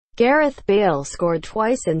Gareth Bale scored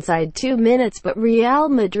twice inside 2 minutes, but Real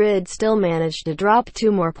Madrid still managed to drop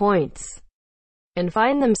 2 more points and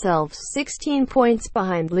find themselves 16 points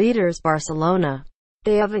behind leaders Barcelona.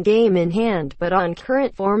 They have a game in hand, but on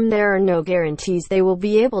current form there are no guarantees they will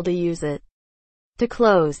be able to use it to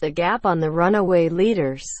close the gap on the runaway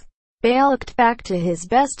leaders. Bale looked back to his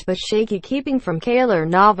best but shaky keeping from Keylor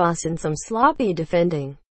Navas and some sloppy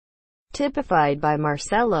defending, typified by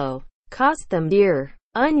Marcelo, cost them dear.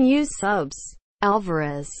 Unused subs: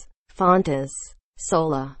 Alvarez, Fontas,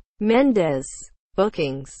 Sola, Mendez.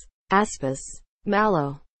 Bookings: Aspas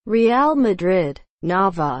Mallo, Real Madrid,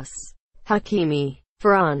 Navas, Hakimi,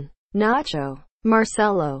 Ferran, Nacho,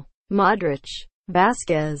 Marcelo, Modric,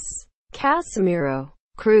 Vasquez, Casemiro,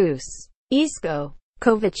 Cruz, Isco,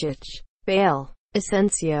 Kovacic, Bale,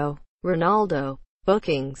 Asensio, Ronaldo.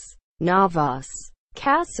 Bookings: Navas,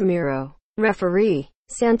 Casemiro. Referee: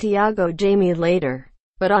 Santiago. Jamie later,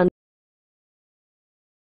 but on